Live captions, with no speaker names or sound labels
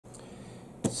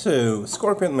So,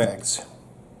 Scorpion Maqs.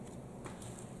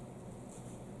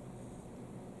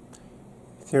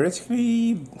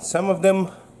 Theoretically, some of them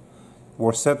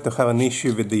were said to have an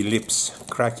issue with the lips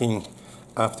cracking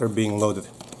after being loaded.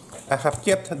 I have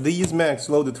kept these Maqs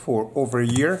loaded for over a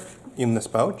year in this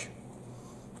pouch.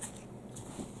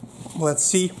 Let's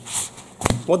see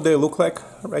what they look like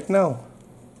right now.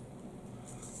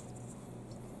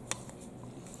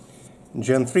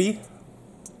 Gen 3,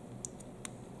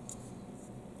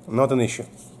 not an issue.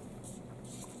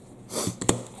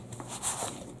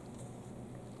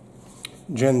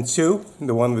 Gen 2,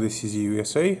 the one with the CZ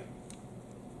USA,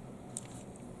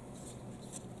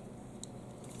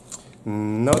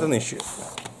 not an issue.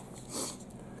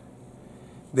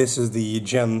 This is the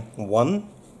Gen 1,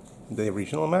 the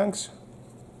original Maqs,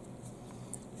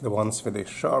 the ones with the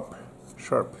sharp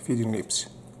feeding lips.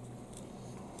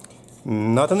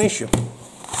 Not an issue.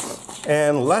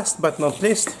 And last but not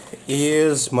least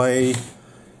is my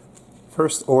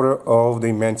first order of the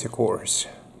Manticores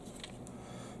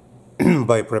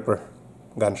by Prepper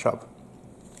Gun Shop.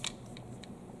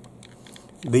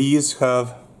 These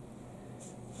have,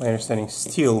 my understanding,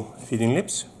 steel feeding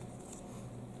lips.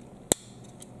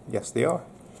 Yes, they are.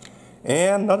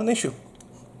 And not an issue.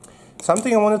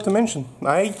 Something I wanted to mention,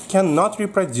 I cannot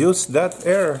reproduce that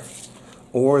error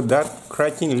or that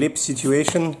cracking lip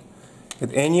situation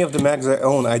with any of the Maqs I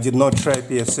own. I did not try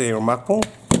PSA or Magpul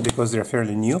because they're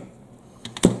fairly new.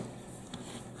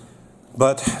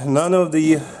 But none of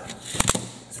the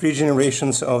 3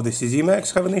 generations of the CZ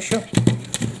Maqs have an issue,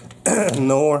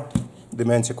 nor the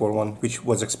Manticore one, which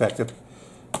was expected.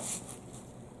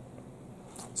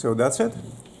 So that's it.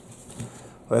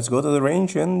 Let's go to the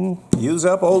range and use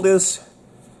up all this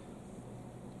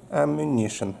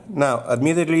ammunition. Now,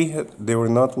 admittedly, they were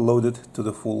not loaded to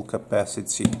the full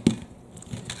capacity.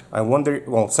 I wonder,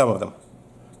 well, some of them.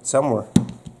 Some were.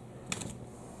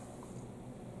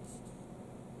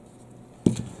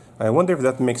 I wonder if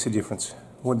that makes a difference.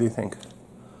 What do you think?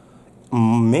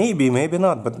 Maybe, maybe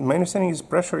not, but my understanding is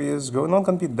pressure is not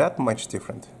going to be that much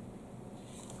different.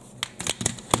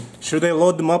 Should I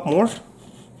load them up more?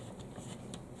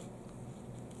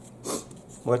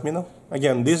 Let me know.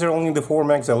 Again, these are only the 4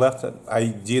 Maqs I left. I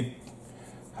did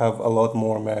have a lot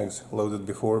more Maqs loaded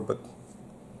before, but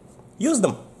use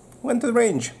them. Went to the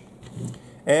range.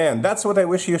 And that's what I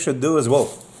wish you should do as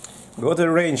well. Go to the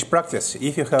range, practice.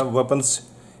 If you have weapons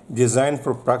designed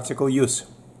for practical use.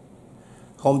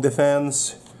 Home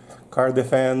defense, car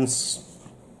defense,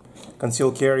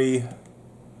 concealed carry,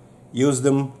 use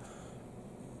them.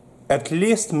 At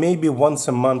least maybe once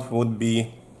a month would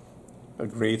be a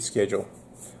great schedule.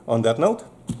 On that note,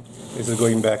 this is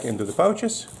going back into the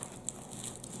pouches,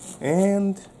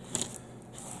 and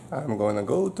I'm going to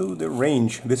go to the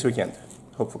range this weekend,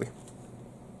 hopefully.